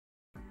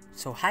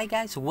So hi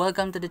guys,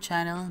 welcome to the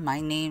channel. My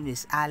name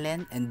is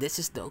Alan and this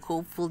is the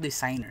Hopeful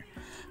Designer.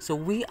 So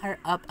we are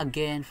up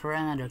again for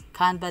another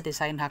Canva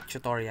Design Hack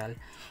tutorial,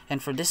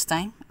 and for this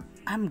time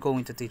I'm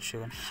going to teach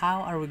you on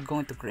how are we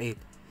going to create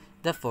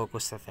the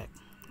focus effect.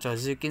 So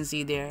as you can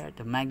see there,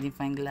 the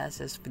magnifying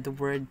glasses with the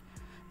word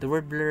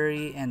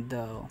blurry, and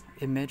the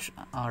image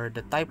or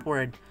the type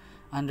word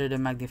under the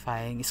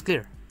magnifying is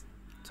clear.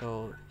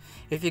 So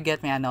if you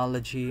get my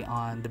analogy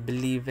on the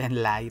believe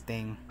and lie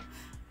thing,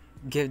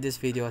 give this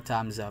video a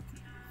thumbs up.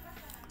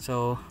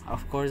 So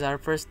of course, our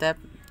first step,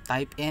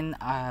 type in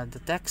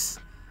the text.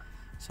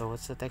 So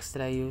what's the text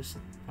that I use?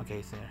 Okay,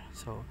 it's there.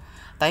 So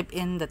type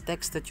in the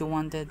text that you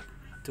wanted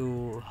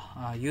to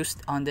use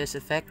on this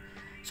effect.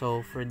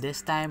 So for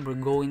this time, we're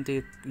going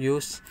to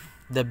use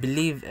the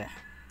believe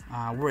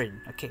word.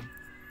 Okay,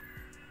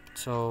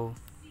 so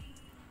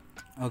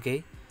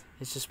okay,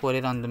 let's just put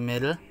it on the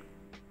middle,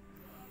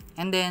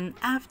 and then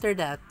after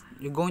that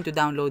you're going to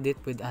download it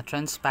with a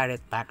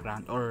transparent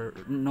background or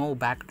no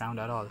background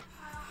at all.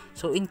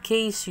 So in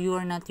case you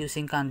are not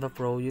using Canva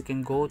Pro, you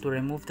can go to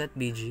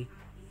remove.bg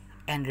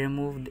and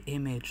remove the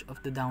image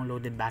of the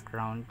downloaded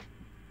background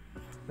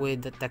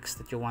with the text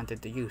that you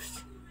wanted to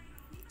use.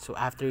 So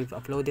after you've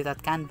uploaded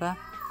at Canva,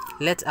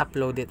 let's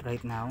upload it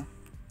right now.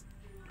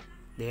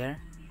 There,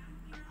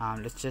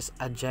 let's just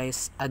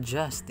adjust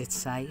its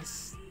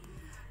size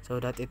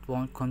so that it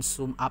won't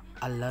consume up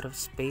a lot of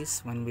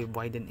space when we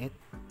widen it.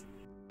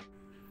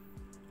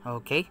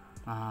 Okay,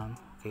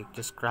 okay,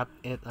 just crop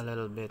it a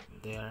little bit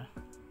there.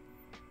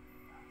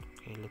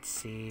 Okay, let's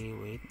see,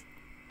 wait.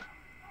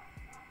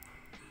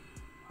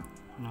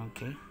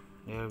 Okay,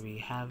 there we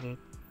have it.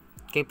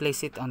 Okay,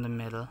 place it on the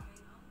middle.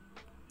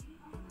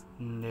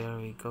 And there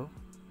we go.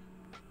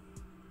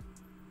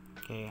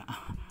 Okay,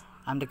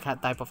 I'm the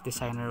type of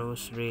designer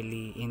who's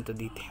really into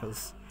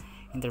details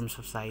in terms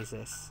of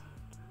sizes.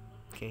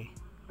 Okay,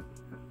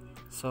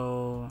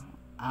 so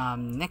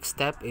next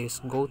step is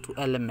go to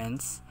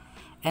elements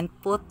and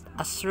put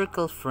a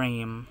circle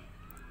frame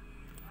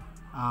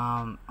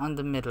on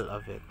the middle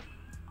of it,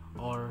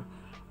 or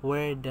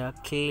where the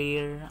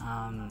clear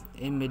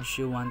image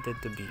you wanted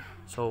to be.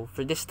 So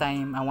for this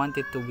time, I want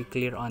it to be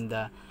clear on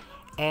the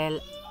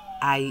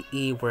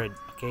LIE word.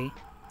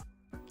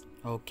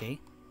 Okay,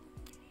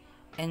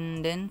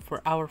 and then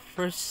for our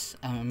first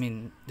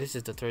this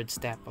is the third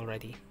step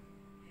already.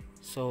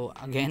 So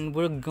again,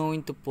 we're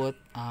going to put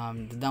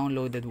the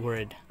downloaded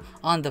word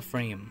on the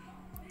frame.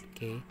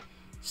 Okay,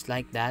 just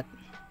like that,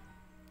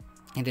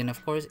 and then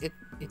of course it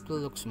will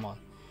look small,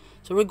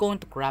 so we're going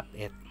to crop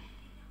it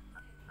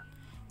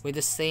with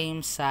the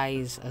same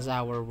size as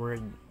our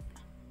word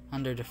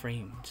under the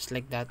frame, just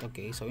like that.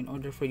 Okay, so in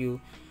order for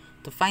you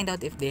to find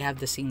out if they have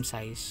the same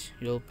size,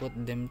 you'll put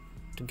them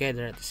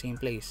together at the same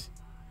place.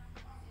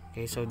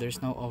 Okay, so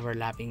there's no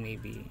overlapping,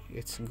 maybe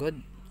it's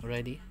good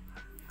already.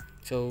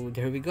 So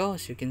there we go.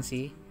 As you can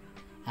see,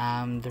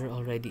 they're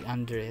already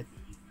under it,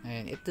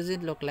 and it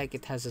doesn't look like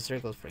it has a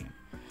circle frame.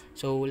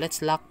 So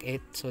let's lock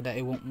it so that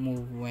it won't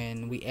move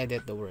when we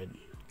edit the word.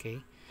 Okay,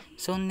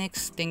 so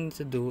next thing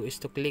to do is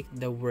to click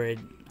the word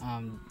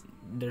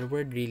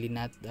really,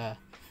 not the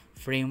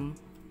frame.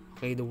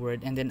 Okay, the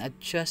word, and then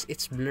adjust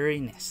its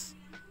blurriness.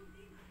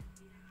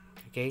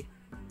 Okay,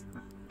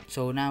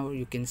 so now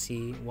you can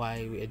see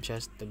why we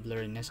adjust the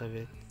blurriness of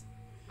it,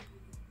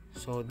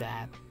 so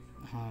that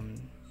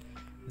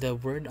the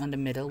word on the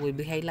middle will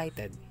be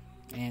highlighted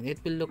and it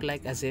will look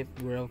like as if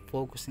we're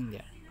focusing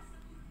there.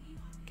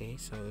 Okay,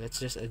 so let's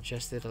just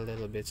adjust it a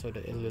little bit so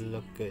that it will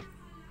look good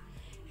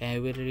and it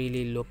will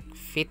really look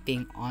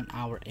fitting on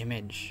our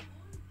image.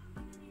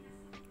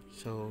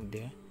 So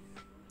there,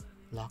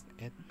 lock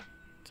it.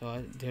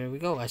 So there we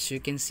go, as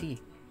you can see.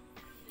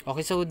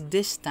 Okay, so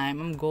this time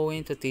I'm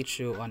going to teach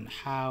you on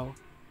how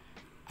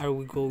are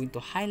we going to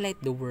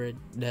highlight the word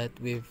that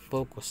we've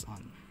focused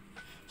on.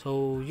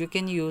 So you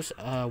can use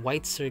a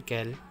white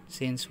circle,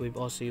 since we've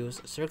also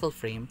used a circle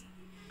frame.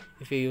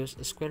 If you use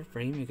a square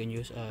frame, you can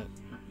use a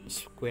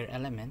square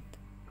element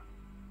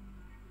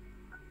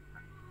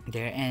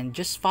there, and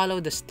just follow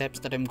the steps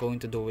that I'm going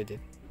to do with it,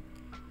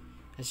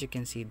 as you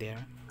can see there.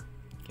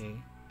 Okay,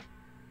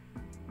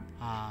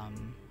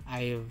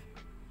 I've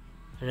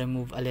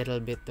removed a little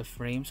bit the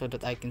frame so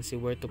that I can see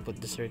where to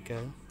put the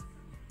circle.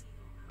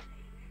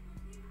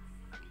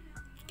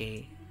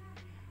 Okay,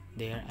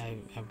 there,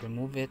 I've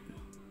removed it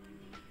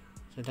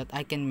so that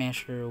I can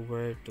measure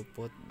where to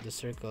put the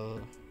circle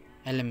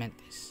element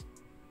is,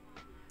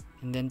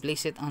 and then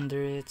place it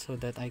under it so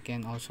that I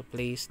can also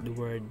place the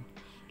word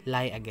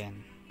lie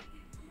again,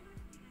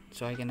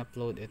 so I can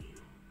upload it.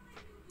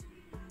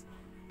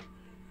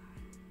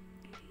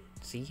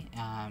 See,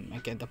 I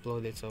can't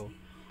upload it, so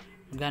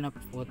I'm gonna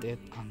put it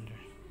under.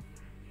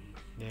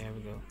 There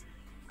we go.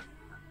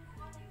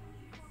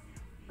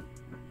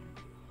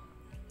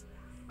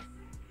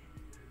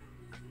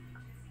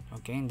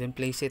 Okay, and then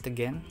place it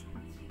again,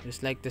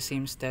 just like the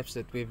same steps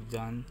that we've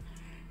done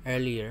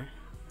earlier.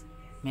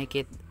 Make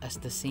it as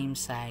the same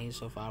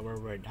size of our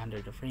word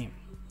under the frame,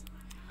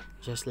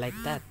 just like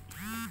that.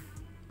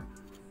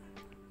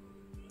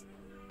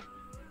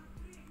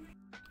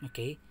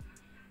 Okay,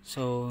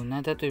 so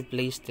now that we've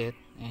placed it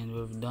and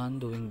we're done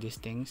doing these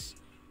things,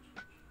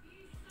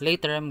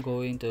 later I'm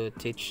going to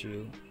teach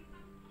you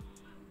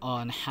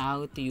on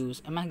how to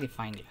use a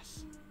magnifying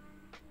glass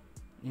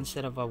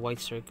instead of a white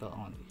circle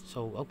only.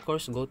 So of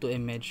course, go to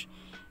image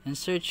and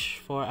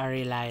search for a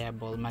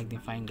reliable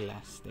magnifying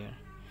glass there,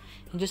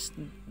 and just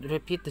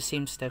repeat the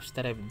same steps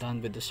that I've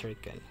done with the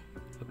circle.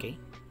 Okay,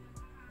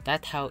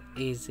 that's how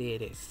easy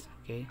it is.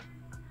 Okay,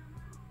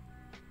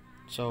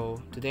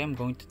 so today I'm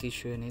going to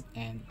teach you in it,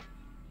 and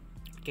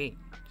okay,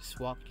 just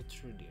walk you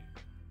through there.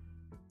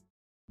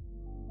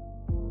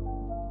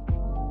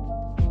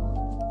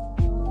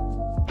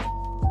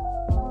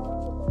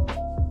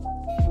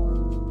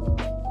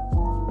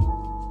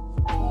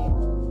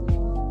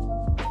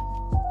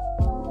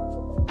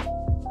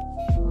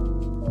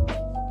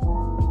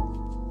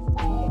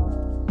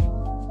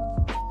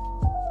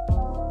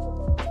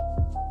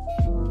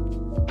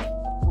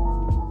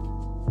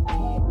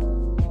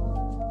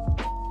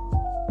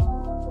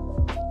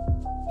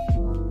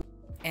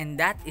 And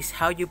that is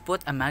how you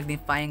put a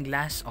magnifying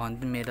glass on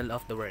the middle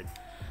of the word.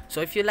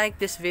 So if you like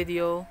this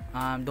video,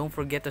 don't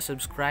forget to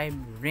subscribe,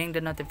 ring the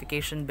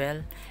notification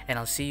bell, and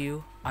I'll see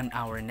you on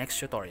our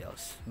next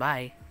tutorials.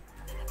 Bye!